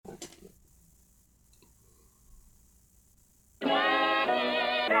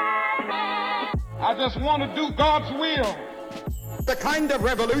I just want to do God's will. The kind of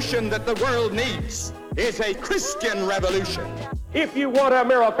revolution that the world needs is a Christian revolution. If you want a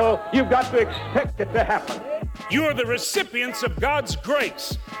miracle, you've got to expect it to happen. You are the recipients of God's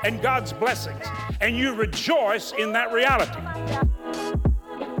grace and God's blessings, and you rejoice in that reality.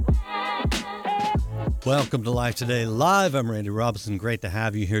 Welcome to Life Today Live. I'm Randy Robinson. Great to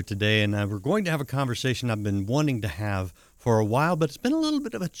have you here today, and we're going to have a conversation I've been wanting to have for a while, but it's been a little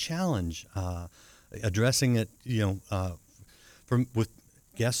bit of a challenge addressing it, with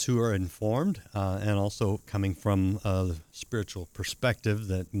guests who are informed and also coming from the spiritual perspective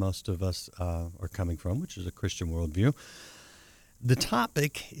that most of us are coming from, which is a Christian worldview. The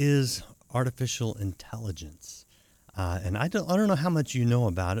topic is artificial intelligence, and I don't know how much you know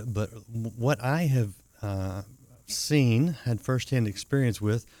about it, but what I have seen, had firsthand experience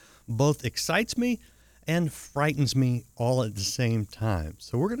with, both excites me and frightens me all at the same time.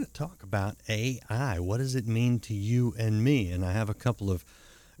 So we're going to talk about AI. What does it mean to you and me? And I have a couple of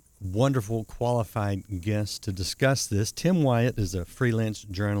wonderful, qualified guests to discuss this. Tim Wyatt is a freelance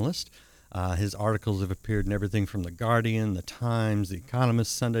journalist. His articles have appeared in everything from The Guardian, The Times, The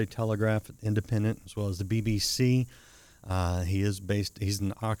Economist, Sunday Telegraph, Independent, as well as the BBC. He's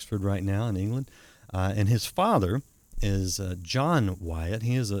in Oxford right now in England. And his father is John Wyatt.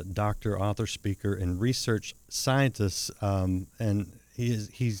 He is a doctor, author, speaker, and research scientist, and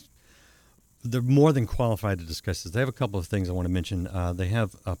they're more than qualified to discuss this. They have a couple of things I want to mention. They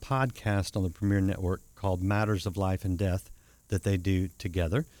have a podcast on the Premier Network called Matters of Life and Death that they do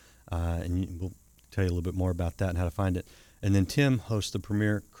together, and we'll tell you a little bit more about that and how to find it. And then Tim hosts the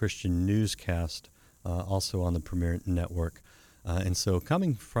Premier Christian Newscast, also on the Premier Network. And so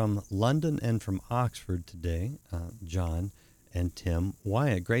coming from London and from Oxford today, John and Tim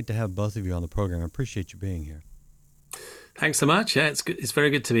Wyatt, great to have both of you on the program. I appreciate you being here. Thanks so much. Yeah, it's good. It's very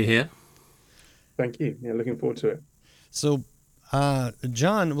good to be here. Thank you. Yeah, looking forward to it. So,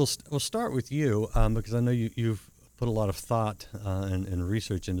 John, we'll start with you because I know you've put a lot of thought and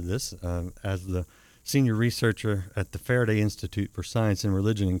research into this as the senior researcher at the Faraday Institute for Science and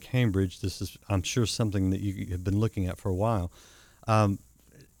Religion in Cambridge. This is, I'm sure, something that you have been looking at for a while.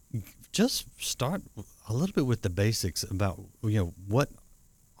 Just start a little bit with the basics about what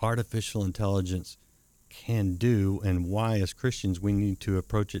artificial intelligence can do and why, as Christians, we need to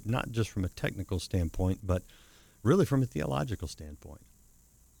approach it not just from a technical standpoint, but really from a theological standpoint.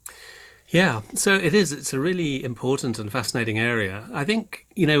 Yeah, so it's a really important and fascinating area. I think,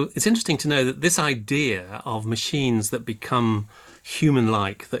 it's interesting to know that this idea of machines that become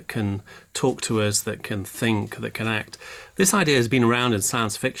human-like, that can talk to us, that can think, that can act, this idea has been around in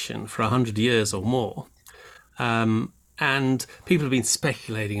science fiction for 100 years or more. And people have been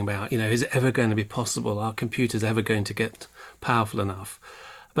speculating about, is it ever going to be possible? Are computers ever going to get powerful enough?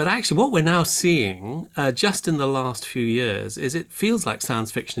 But actually, what we're now seeing just in the last few years is it feels like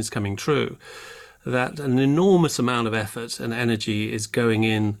science fiction is coming true, that an enormous amount of effort and energy is going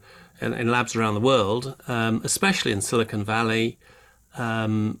in labs around the world, especially in Silicon Valley,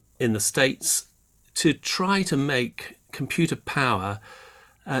 in the States, to try to make computer power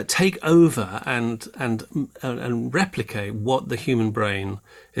take over and replicate what the human brain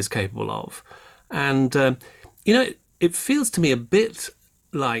is capable of. And, it feels to me a bit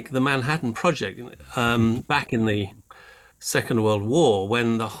like the Manhattan Project back in the Second World War,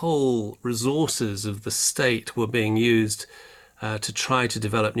 when the whole resources of the state were being used to try to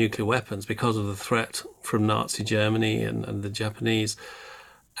develop nuclear weapons because of the threat from Nazi Germany and the Japanese.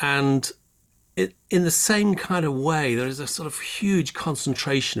 And in the same kind of way, there is a sort of huge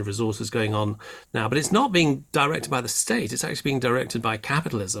concentration of resources going on now, but it's not being directed by the state. It's actually being directed by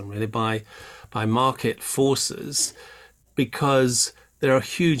capitalism, really, by market forces, because there are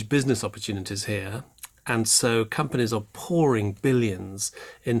huge business opportunities here. And so companies are pouring billions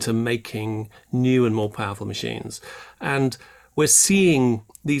into making new and more powerful machines. And we're seeing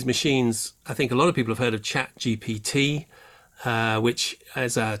these machines. I think a lot of people have heard of ChatGPT, which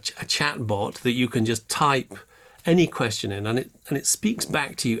is a chat bot that you can just type any question in, and it speaks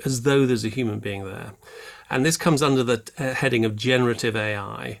back to you as though there's a human being there. And this comes under the heading of generative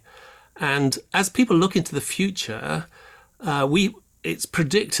AI. And as people look into the future, it's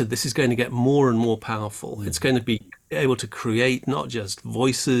predicted this is going to get more and more powerful. It's going to be able to create not just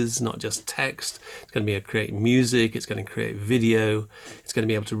voices, not just text. It's going to be able to create music. It's going to create video. It's going to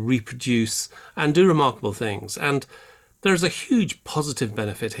be able to reproduce and do remarkable things. And there's a huge positive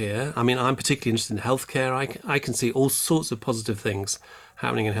benefit here. I mean, I'm particularly interested in healthcare. I can see all sorts of positive things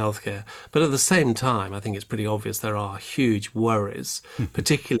happening in healthcare. But at the same time, I think it's pretty obvious there are huge worries,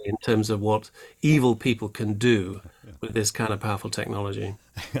 particularly in terms of what evil people can do with this kind of powerful technology.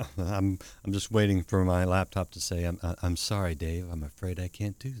 I'm just waiting for my laptop to say, I'm sorry, Dave. I'm afraid I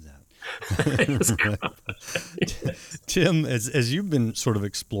can't do that. Tim, as you've been sort of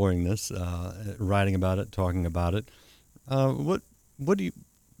exploring this, writing about it, talking about it, what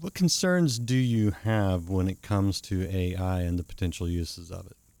concerns do you have when it comes to AI and the potential uses of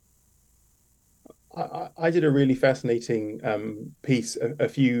it? I did a really fascinating piece a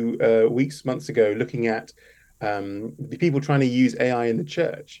few months ago, looking at the people trying to use AI in the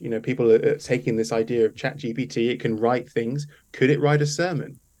church. People are taking this idea of ChatGPT. It can write things. Could it write a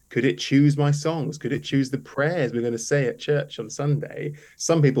sermon? Could it choose my songs? Could it choose the prayers we're going to say at church on Sunday?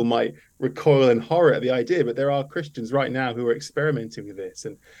 Some people might recoil in horror at the idea, but there are Christians right now who are experimenting with this.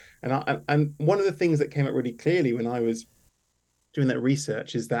 And one of the things that came up really clearly when I was doing that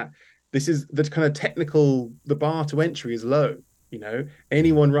research is that this is the kind of the bar to entry is low.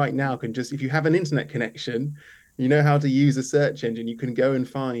 Anyone right now can just, if you have an internet connection, you know how to use a search engine, you can go and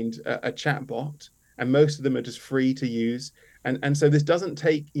find a chat bot, and most of them are just free to use. And so this doesn't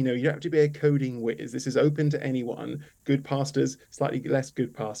take, you don't have to be a coding whiz. This is open to anyone, good pastors, slightly less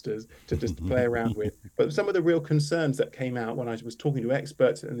good pastors, to just play around with. But some of the real concerns that came out when I was talking to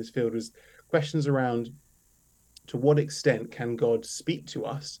experts in this field was questions around, to what extent can God speak to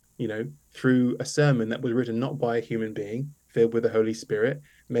us, through a sermon that was written not by a human being, filled with the Holy Spirit,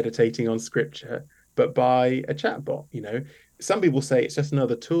 meditating on scripture, but by a chatbot? Some people say it's just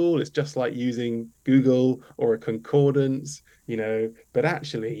another tool. It's just like using Google or a concordance, but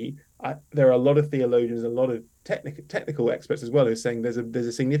actually there are a lot of theologians, a lot of technical experts as well, who are saying there's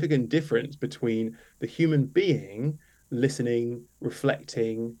a significant difference between the human being listening,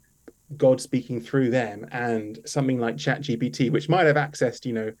 reflecting, God speaking through them, and something like ChatGPT, which might have access,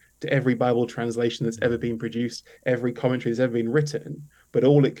 to every Bible translation that's ever been produced, every commentary that's ever been written, but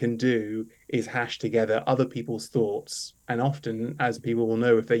all it can do is hash together other people's thoughts. And often, as people will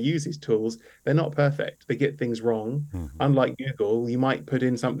know, if they use these tools, they're not perfect. They get things wrong. Unlike Google, you might put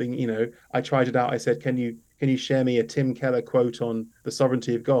in something, I tried it out. I said, can you share me a Tim Keller quote on the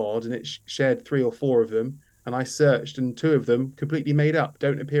sovereignty of God? And it shared 3 or 4 of them. And I searched, and 2 of them completely made up,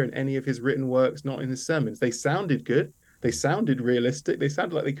 don't appear in any of his written works, not in his sermons. They sounded good. They sounded realistic. They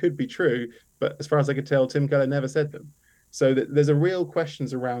sounded like they could be true. But as far as I could tell, Tim Keller never said them. So there's a real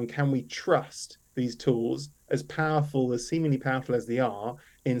questions around, can we trust these tools, as seemingly powerful as they are,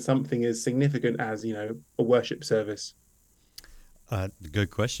 in something as significant as, a worship service? Good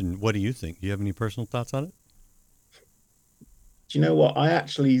question. What do you think? Do you have any personal thoughts on it? Do you know what? I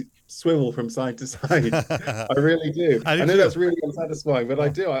actually swivel from side to side. I really do. I know that's really unsatisfying, but I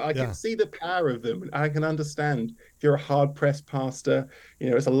do. I can see the power of them. I can understand if you're a hard-pressed pastor,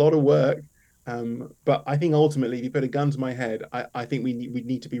 it's a lot of work. But I think ultimately, if you put a gun to my head, I think we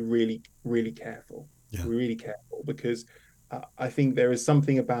need to be really, really careful. Yeah. Really careful, because I think there is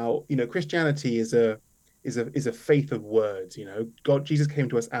something about, Christianity is a faith of words. Jesus came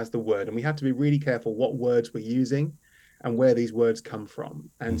to us as the word, and we have to be really careful what words we're using and where these words come from.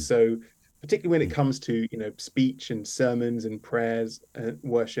 And so, particularly when it comes to, speech and sermons and prayers and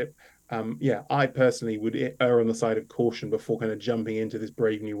worship, I personally would err on the side of caution before kind of jumping into this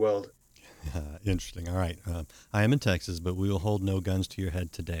brave new world. Interesting. All right. I am in Texas, but we will hold no guns to your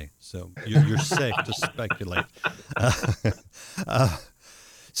head today. So you're safe to speculate.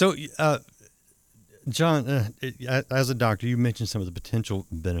 John, as a doctor, you mentioned some of the potential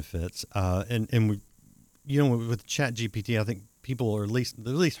benefits, and we, with ChatGPT, I think people are at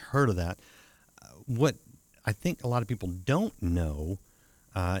least heard of that. What I think a lot of people don't know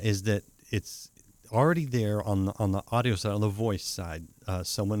is that it's already there on the audio side, on the voice side.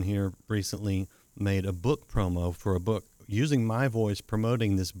 Someone here recently made a book promo for a book using my voice,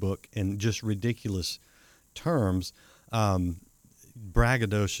 promoting this book in just ridiculous terms,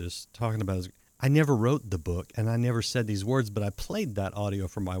 braggadocious, talking about I never wrote the book and I never said these words, but I played that audio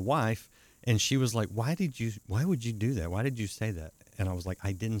for my wife. And she was like, why would you do that? Why did you say that? And I was like,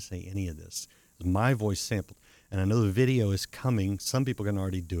 I didn't say any of this. It was my voice sampled. And I know the video is coming. Some people can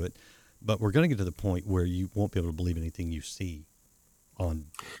already do it. But we're going to get to the point where you won't be able to believe anything you see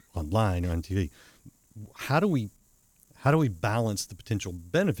online or on TV. How do we balance the potential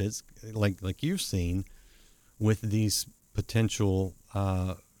benefits, like you've seen, with these potential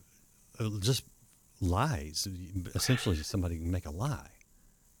just lies? Essentially, somebody can make a lie.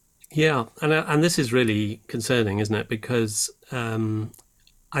 Yeah, and this is really concerning, isn't it? Because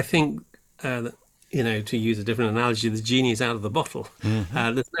I think to use a different analogy, the genie is out of the bottle.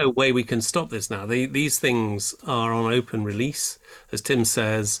 There's no way we can stop this now. These things are on open release. As Tim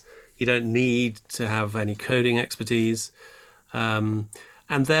says, you don't need to have any coding expertise. And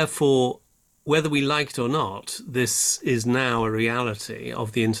therefore, whether we like it or not, this is now a reality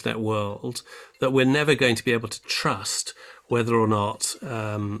of the internet world that we're never going to be able to trust whether or not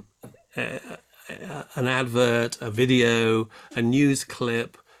an advert, a video, a news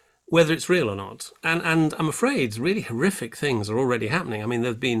clip, whether it's real or not. And I'm afraid really horrific things are already happening. I mean,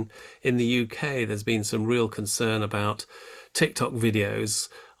 there's been, in the UK, there's been some real concern about TikTok videos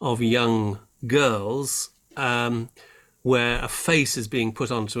of young girls where a face is being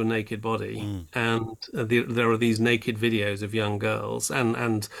put onto a naked body, and there are these naked videos of young girls,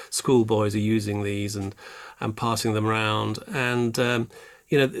 and schoolboys are using these and passing them around, and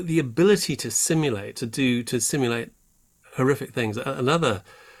the ability to simulate horrific things. Another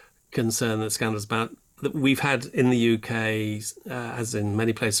concern that scandals about that we've had in the UK, as in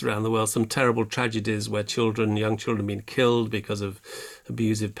many places around the world, some terrible tragedies where young children have been killed because of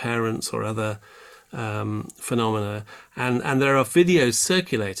abusive parents or other phenomena, and there are videos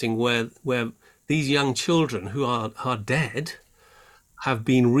circulating where these young children who are dead have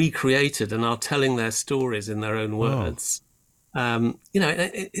been recreated and are telling their stories in their own words.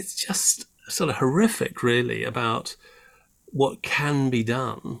 It's just sort of horrific, really, about what can be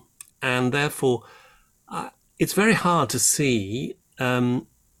done, and therefore it's very hard to see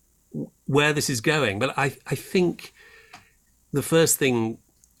where this is going. But I think the first thing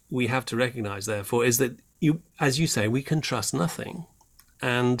we have to recognize, therefore, is that as you say, we can trust nothing.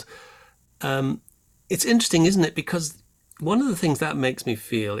 And it's interesting, isn't it? Because one of the things that makes me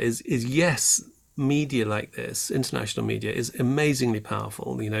feel is yes, media like this, international media, is amazingly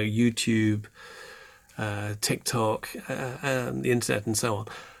powerful. YouTube, TikTok, the internet, and so on.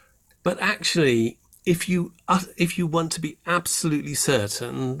 But actually, if you want to be absolutely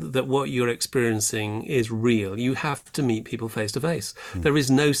certain that what you're experiencing is real, you have to meet people face to face. There is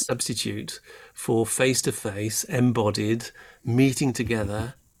no substitute for face to face, embodied, meeting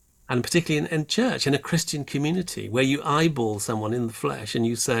together, and particularly in church, in a Christian community, where you eyeball someone in the flesh and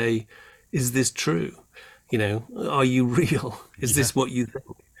you say, "Is this true? Are you real? Is this what you think?"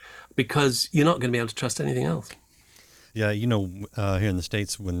 Because you're not going to be able to trust anything else. Yeah, here in the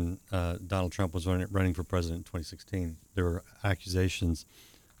States, when Donald Trump was running for president in 2016, there were accusations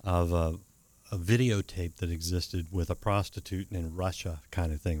of a videotape that existed with a prostitute in Russia,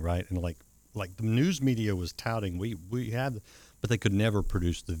 kind of thing, right? And like the news media was touting, we had, but they could never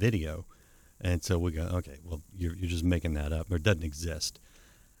produce the video, and so we go, okay, well, you're just making that up, or it doesn't exist.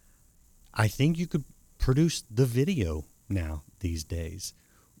 I think you could produce the video now these days,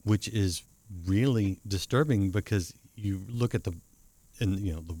 which is really disturbing because you look at the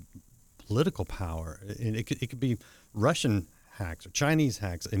political power, and it could be Russian hacks or Chinese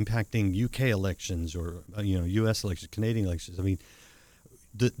hacks impacting UK elections or US elections, Canadian elections. I mean,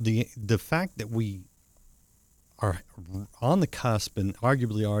 the fact that we are on the cusp and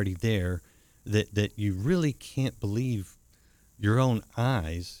arguably already there, that you really can't believe your own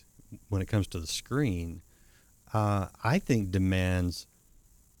eyes when it comes to the screen, I think demands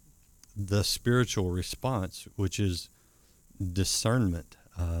the spiritual response, which is discernment.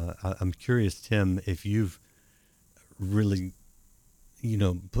 I'm curious, Tim, if you've really,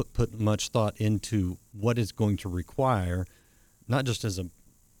 put much thought into what it's going to require, not just as an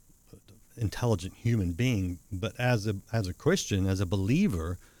intelligent human being, but as a Christian, as a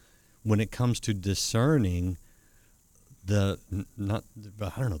believer, when it comes to discerning the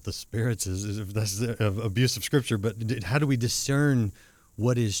spirits is if that's the abuse of Scripture, but how do we discern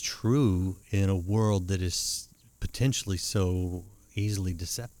what is true in a world that is potentially so easily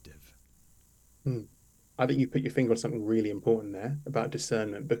deceptive? I think you put your finger on something really important there about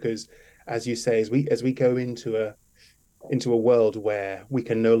discernment, because as you say, as we go into a world where we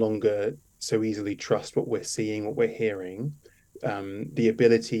can no longer so easily trust what we're seeing, what we're hearing, the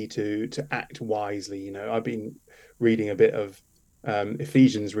ability to act wisely. I've been reading a bit of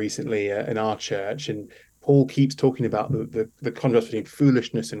Ephesians recently in our church, and Paul keeps talking about the contrast between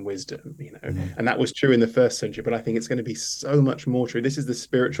foolishness and wisdom, and that was true in the first century, but I think it's going to be so much more true. This is the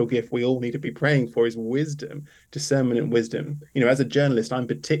spiritual gift we all need to be praying for, is wisdom, discernment and wisdom. As a journalist, I'm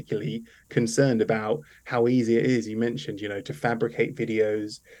particularly concerned about how easy it is, you mentioned, to fabricate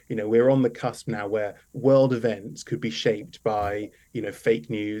videos. We're on the cusp now where world events could be shaped by,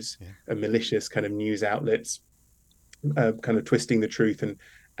 fake news and malicious kind of news outlets, kind of twisting the truth,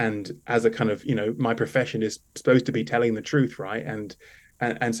 and as a kind of, my profession is supposed to be telling the truth, right? And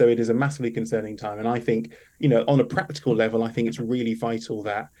And so it is a massively concerning time. And I think, on a practical level, I think it's really vital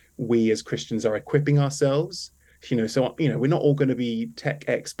that we as Christians are equipping ourselves. So we're not all going to be tech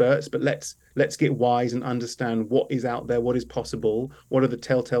experts, but let's get wise and understand what is out there, what is possible, what are the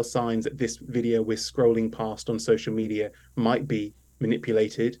telltale signs that this video we're scrolling past on social media might be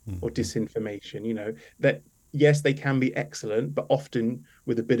manipulated or disinformation. That yes, they can be excellent, but often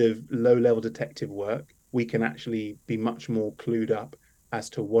with a bit of low-level detective work, we can actually be much more clued up as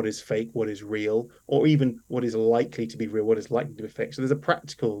to what is fake, what is real, or even what is likely to be real, what is likely to be fake. So there's a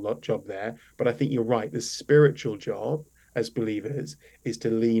practical job there, but I think you're right. The spiritual job as believers is to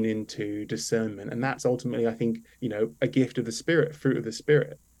lean into discernment. And that's ultimately, I think, a gift of the Spirit, fruit of the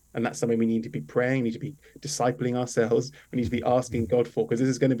Spirit. And that's something we need to be praying, need to be discipling ourselves, we need to be asking God for, because this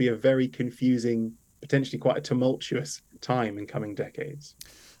is going to be a very confusing, potentially quite a tumultuous time in coming decades.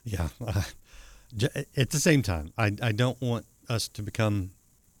 Yeah. At the same time, I don't want us to become,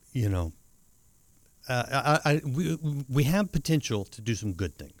 we have potential to do some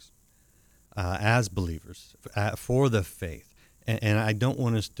good things as believers for the faith. And I don't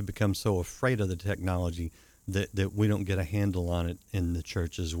want us to become so afraid of the technology that we don't get a handle on it in the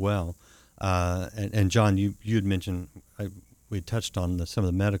church as well. And John, you had mentioned, we touched on some of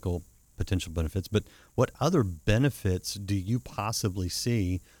the medical potential benefits, but what other benefits do you possibly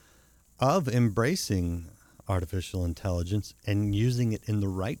see of embracing artificial intelligence and using it in the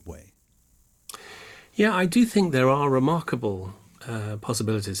right way? Yeah, I do think there are remarkable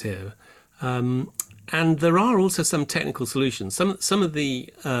possibilities here. And there are also some technical solutions. Some of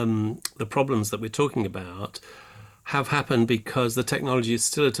the problems that we're talking about have happened because the technology is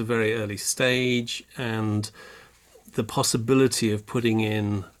still at a very early stage, and the possibility of putting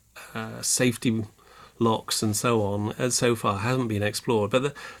in safety locks and so on so far hasn't been explored.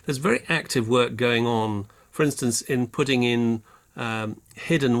 But there's very active work going on, for instance, in putting in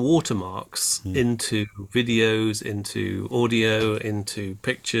hidden watermarks into videos, into audio, into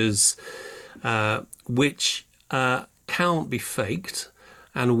pictures, which can't be faked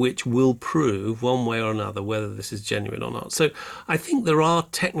and which will prove one way or another whether this is genuine or not. So I think there are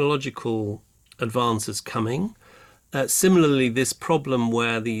technological advances coming. Similarly, this problem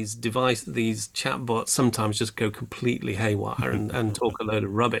where these chatbots sometimes just go completely haywire and talk a load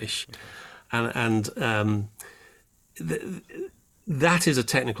of rubbish, and that is a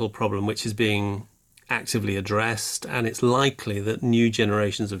technical problem which is being actively addressed, and it's likely that new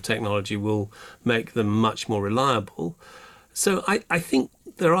generations of technology will make them much more reliable. So I think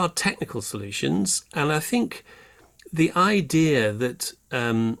there are technical solutions, and I think the idea that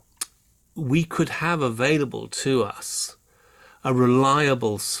we could have available to us a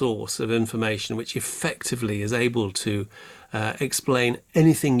reliable source of information which effectively is able to explain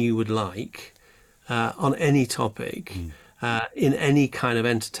anything you would like on any topic in any kind of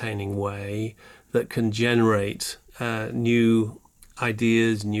entertaining way that can generate new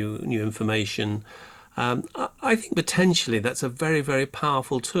ideas, new information. I think potentially that's a very, very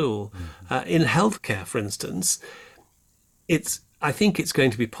powerful tool. In healthcare, for instance, I think it's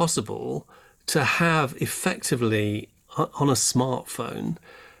going to be possible to have effectively on a smartphone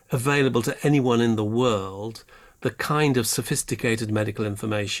available to anyone in the world the kind of sophisticated medical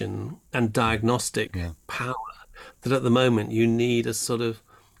information and diagnostic power that at the moment you need as sort of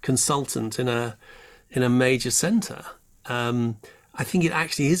consultant in a major centre. I think it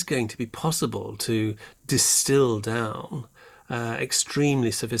actually is going to be possible to distill down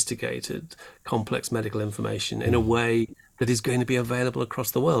extremely sophisticated, complex medical information in a way that is going to be available across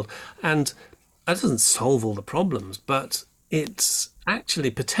the world. And that doesn't solve all the problems, but it's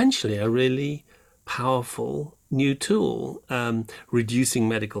actually potentially a really powerful new tool, reducing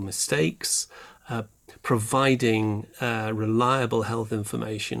medical mistakes, providing reliable health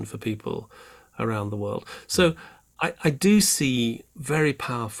information for people around the world. So I do see very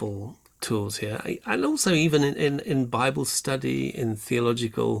powerful tools here. And also even in Bible study, in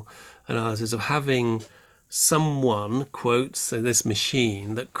theological analysis, of having someone, quotes, this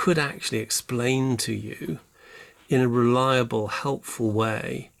machine that could actually explain to you in a reliable, helpful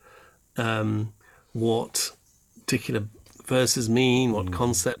way what particular verses mean, what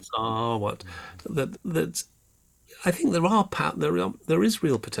concepts are, that I think there is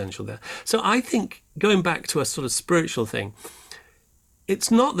real potential there. So I think, going back to a sort of spiritual thing, it's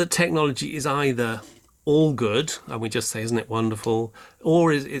not that technology is either all good, and we just say, isn't it wonderful,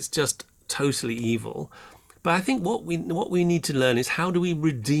 or it's just totally evil. But I think what we need to learn is, how do we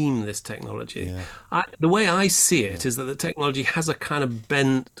redeem this technology? The way I see it is that the technology has a kind of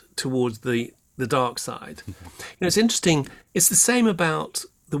bent towards the dark side. It's interesting. It's the same about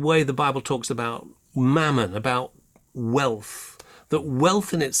the way the Bible talks about mammon, about wealth, that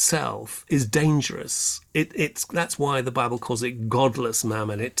wealth in itself is dangerous. That's why the Bible calls it godless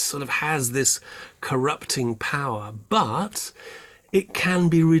mammon. It sort of has this corrupting power, but it can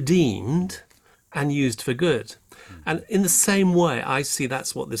be redeemed and used for good. And in the same way, I see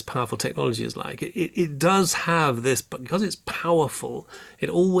that's what this powerful technology is like. It does have this, but because it's powerful, it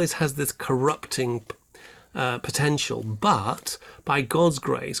always has this corrupting potential. But by God's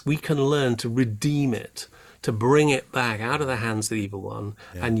grace, we can learn to redeem it, to bring it back out of the hands of the evil one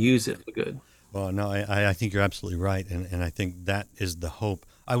and use it for good. Well, no, I think you're absolutely right, and I think that is the hope.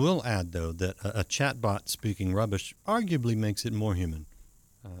 I will add, though, that a chatbot speaking rubbish arguably makes it more human.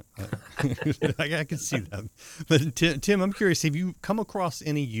 I can see that. But Tim, I'm curious, have you come across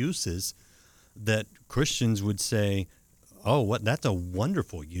any uses that Christians would say, oh, that's a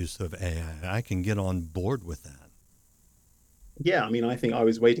wonderful use of AI. I can get on board with that. Yeah, I mean, I think I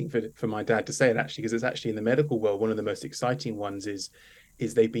was waiting for my dad to say it, actually, because it's actually in the medical world, one of the most exciting ones is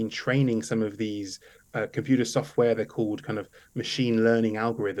they've been training some of these computer software. They're called kind of machine learning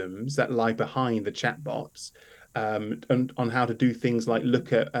algorithms that lie behind the chatbots, and on how to do things like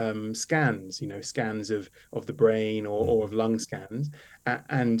look at scans, scans of the brain or of lung scans.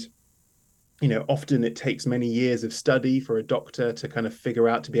 And often it takes many years of study for a doctor to kind of figure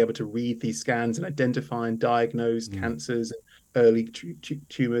out, to be able to read these scans and identify and diagnose cancers, early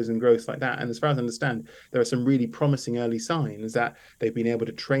tumors and growths like that. And as far as I understand, there are some really promising early signs that they've been able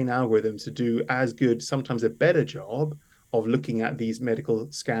to train algorithms to do as good, sometimes a better job of looking at these medical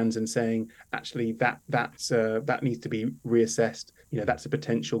scans and saying, actually, that needs to be reassessed. That's a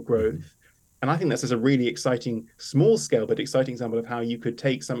potential growth. And I think that's just a really exciting, small scale, but exciting example of how you could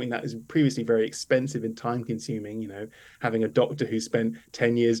take something that is previously very expensive and time consuming, having a doctor who spent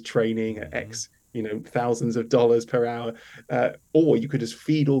 10 years training at X, thousands of dollars per hour, or you could just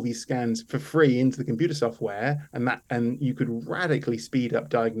feed all these scans for free into the computer software, and you could radically speed up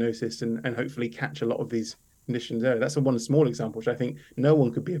diagnosis and hopefully catch a lot of these conditions early. That's one small example, which I think no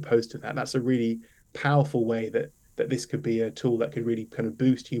one could be opposed to that. That's a really powerful way that this could be a tool that could really kind of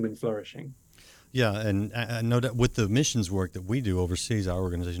boost human flourishing. Yeah, and I know that with the missions work that we do overseas, our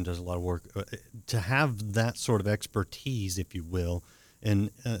organization does a lot of work to have that sort of expertise, if you will,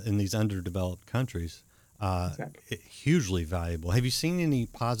 in these underdeveloped countries. Exactly. Hugely valuable. Have you seen any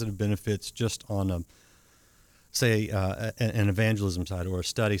positive benefits just on say an evangelism side or a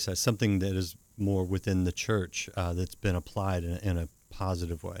study side, something that is more within the church that's been applied in a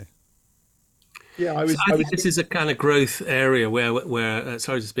positive way? Yeah, I think this is a kind of growth area where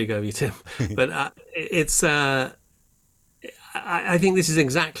sorry to speak over you, Tim, but it's. I think this is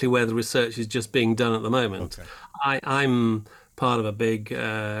exactly where the research is just being done at the moment. Okay. I'm part of a big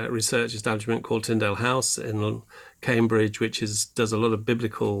research establishment called Tyndale House in Cambridge, which does a lot of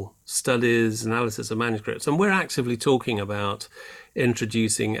biblical studies, analysis of manuscripts, and we're actively talking about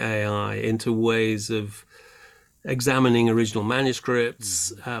introducing AI into ways of examining original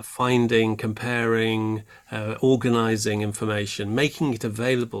manuscripts, finding, comparing, organizing information, making it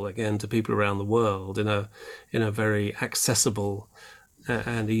available again to people around the world in a very accessible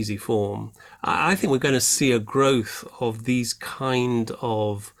and easy form. I think we're going to see a growth of these kind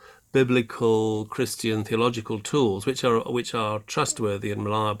of biblical Christian theological tools, which are trustworthy and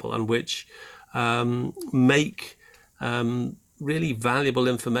reliable, and which make really valuable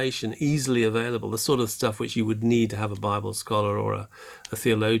information easily available, the sort of stuff which you would need to have a Bible scholar or a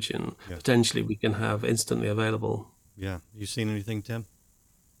theologian. Yeah. Potentially we can have instantly available. Yeah. You seen anything, Tim?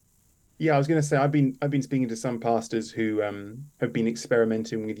 Yeah, I was going to say I've been speaking to some pastors who have been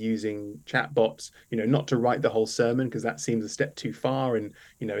experimenting with using chatbots, not to write the whole sermon, because that seems a step too far and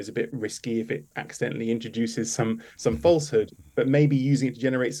is a bit risky if it accidentally introduces some falsehood, but maybe using it to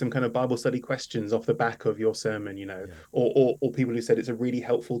generate some kind of Bible study questions off the back of your sermon, or people who said it's a really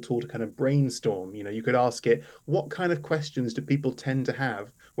helpful tool to kind of brainstorm. You could ask it, what kind of questions do people tend to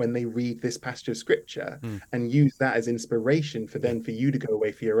have when they read this passage of scripture, and use that as inspiration for you to go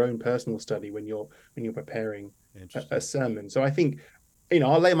away for your own personal study when you're preparing a sermon. So I think,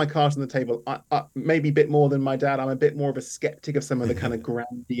 I'll lay my cards on the table. I maybe a bit more than my dad. I'm a bit more of a skeptic of some of the kind of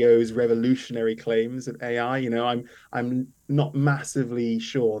grandiose, revolutionary claims of AI. I'm not massively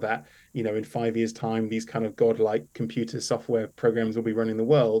sure that in 5 years' time these kind of godlike computer software programs will be running the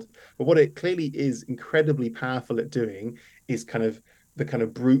world. But what it clearly is incredibly powerful at doing is the kind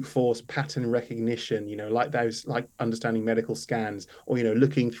of brute force pattern recognition, like understanding medical scans, or,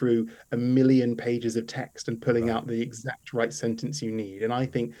 looking through a million pages of text and pulling out the exact right sentence you need. And I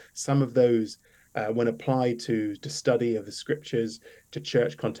think some of those when applied to study of the scriptures, to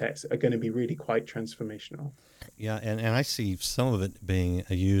church context, are going to be really quite transformational. Yeah, and I see some of it being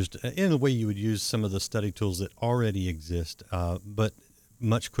used in the way you would use some of the study tools that already exist, but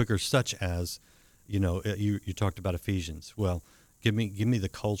much quicker, such as, you talked about Ephesians. Well, give me the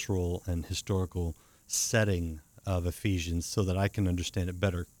cultural and historical setting of Ephesians so that I can understand it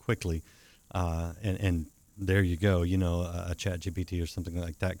better quickly, and there you go. A ChatGPT or something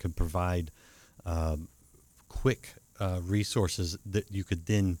like that could provide quick resources that you could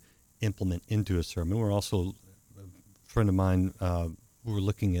then implement into a sermon. We're also, a friend of mine, we're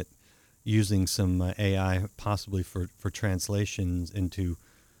looking at using some AI possibly for translations into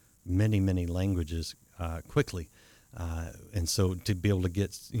many languages quickly. And so to be able to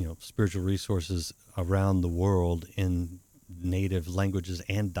get, spiritual resources around the world in native languages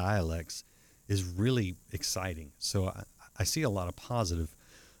and dialects is really exciting. So I see a lot of positive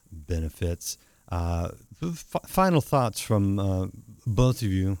benefits. Final thoughts from both of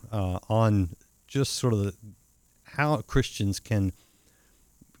you on just sort of how Christians can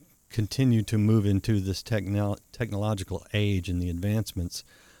continue to move into this technological age and the advancements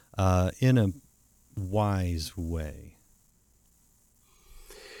in a wise way.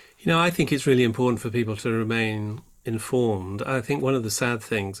 I think it's really important for people to remain informed. I think one of the sad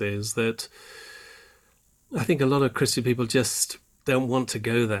things is that I think a lot of Christian people just don't want to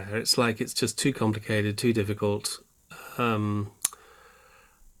go there. It's like it's just too complicated, too difficult. And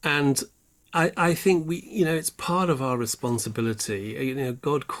I think it's part of our responsibility.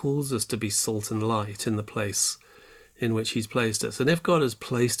 God calls us to be salt and light in the place in which he's placed us. And if God has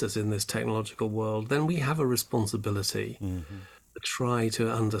placed us in this technological world, then we have a responsibility to try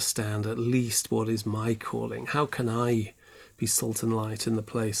to understand at least what is my calling. How can I be salt and light in the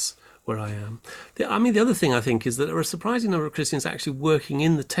place where I am? The other thing I think is that there are a surprising number of Christians actually working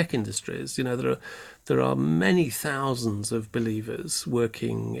in the tech industries. There are many thousands of believers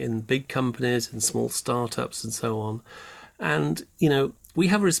working in big companies and small startups and so on. And, we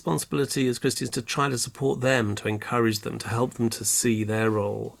have a responsibility as Christians to try to support them, to encourage them, to help them to see their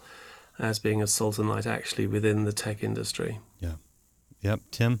role as being a salt and light actually within the tech industry. Yeah. Yep.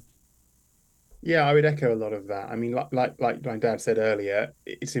 Tim? Yeah, I would echo a lot of that. I mean, like my dad said earlier,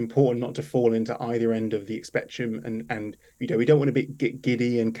 it's important not to fall into either end of the spectrum, and we don't want to get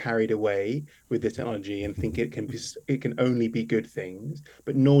giddy and carried away with the technology and think it can only be good things,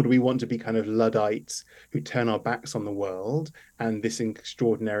 but nor do we want to be kind of Luddites who turn our backs on the world and this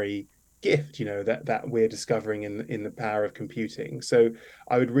extraordinary gift, that we're discovering in the power of computing. So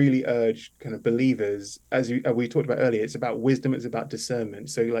I would really urge kind of believers, as we talked about earlier, it's about wisdom, it's about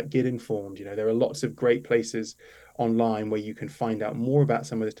discernment. So get informed. There are lots of great places online where you can find out more about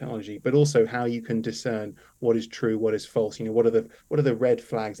some of this technology, but also how you can discern what is true, what is false. What are the red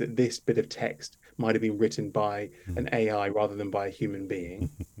flags that this bit of text might have been written by an AI rather than by a human being.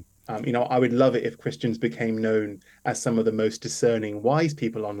 I would love it if Christians became known as some of the most discerning, wise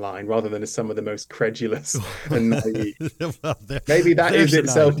people online, rather than as some of the most credulous and naive. Well, maybe that is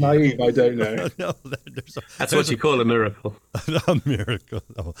itself naive. I don't know. No, that's what you call a miracle. A miracle.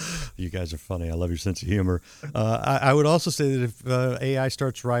 Oh, you guys are funny. I love your sense of humor. I would also say that if AI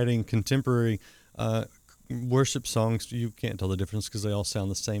starts writing contemporary worship songs, you can't tell the difference because they all sound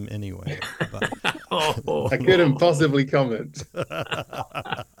the same anyway. But I couldn't possibly comment.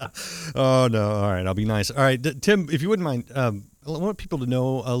 Oh no! All right, I'll be nice. All right, Tim, if you wouldn't mind, I want people to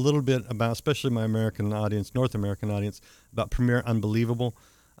know a little bit about, especially my American audience, North American audience, about Premier Unbelievable,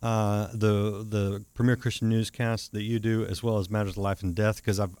 the Premier Christian newscast that you do, as well as Matters of Life and Death,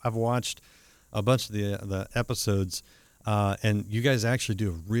 because I've watched a bunch of the episodes. And you guys actually do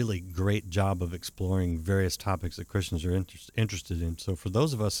a really great job of exploring various topics that Christians are interested in. So for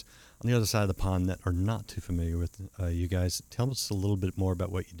those of us on the other side of the pond that are not too familiar with you guys, tell us a little bit more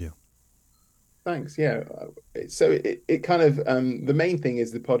about what you do. Thanks. Yeah. So it kind of, the main thing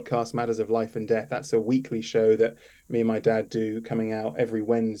is the podcast Matters of Life and Death. That's a weekly show that me and my dad do, coming out every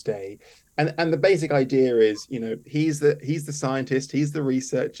Wednesday. And the basic idea is, he's the scientist, he's the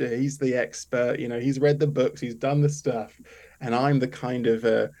researcher, he's the expert, he's read the books, he's done the stuff. And I'm the kind of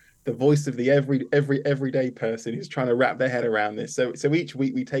the voice of the everyday person who's trying to wrap their head around this. So each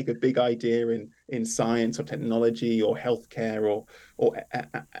week we take a big idea in science or technology or healthcare or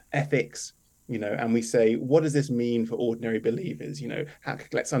ethics, and we say, what does this mean for ordinary believers?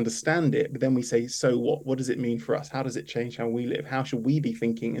 Let's understand it. But then we say, so what? What does it mean for us? How does it change how we live? How should we be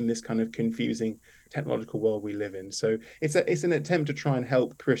thinking in this kind of confusing technological world we live in? So it's an attempt to try and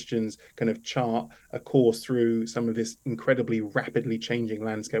help Christians kind of chart a course through some of this incredibly rapidly changing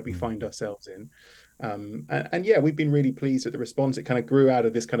landscape we find ourselves in. And yeah, we've been really pleased at the response. It kind of grew out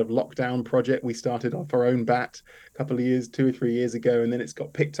of this kind of lockdown project we started off our own bat a couple of years, 2 or 3 years ago, and then it's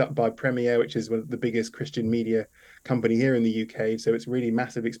got picked up by Premiere, which is one of the biggest Christian media company here in the UK. So it's really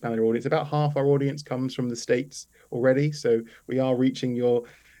massive expanded audience. About half our audience comes from the States already. So we are reaching your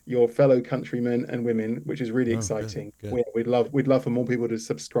fellow countrymen and women, which is really exciting. Good. We'd love for more people to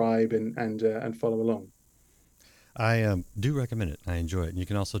subscribe and follow along. I do recommend it. I enjoy it. And you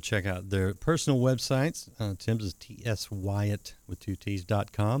can also check out their personal websites. Tim's is tswyatt with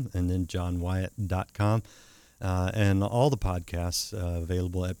 2T's.com and then johnwyatt.com. And all the podcasts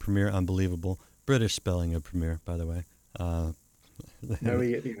available at Premiere Unbelievable. British spelling of Premiere, by the way. Of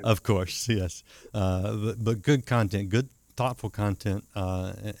course, yes. But good content, good, thoughtful content,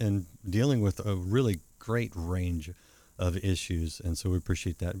 and dealing with a really great range of issues. And so we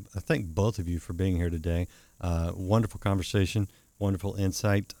appreciate that. I thank both of you for being here today. Wonderful conversation, wonderful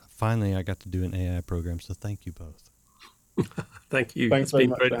insight. Finally, I got to do an AI program, so thank you both. Thank you. Thanks it's very been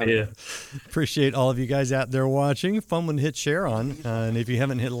much, great to hear. Appreciate all of you guys out there watching. Fun one to hit share on. And if you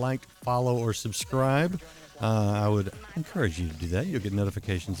haven't hit like, follow, or subscribe, I would encourage you to do that. You'll get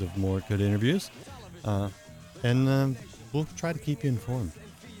notifications of more good interviews. And we'll try to keep you informed.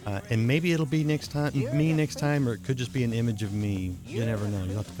 And maybe it'll be me next time, or it could just be an image of me. You never know.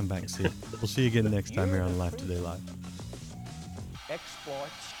 You'll have to come back and see it. We'll see you again next time here on Life Today Live.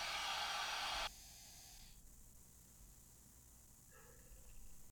 Exploits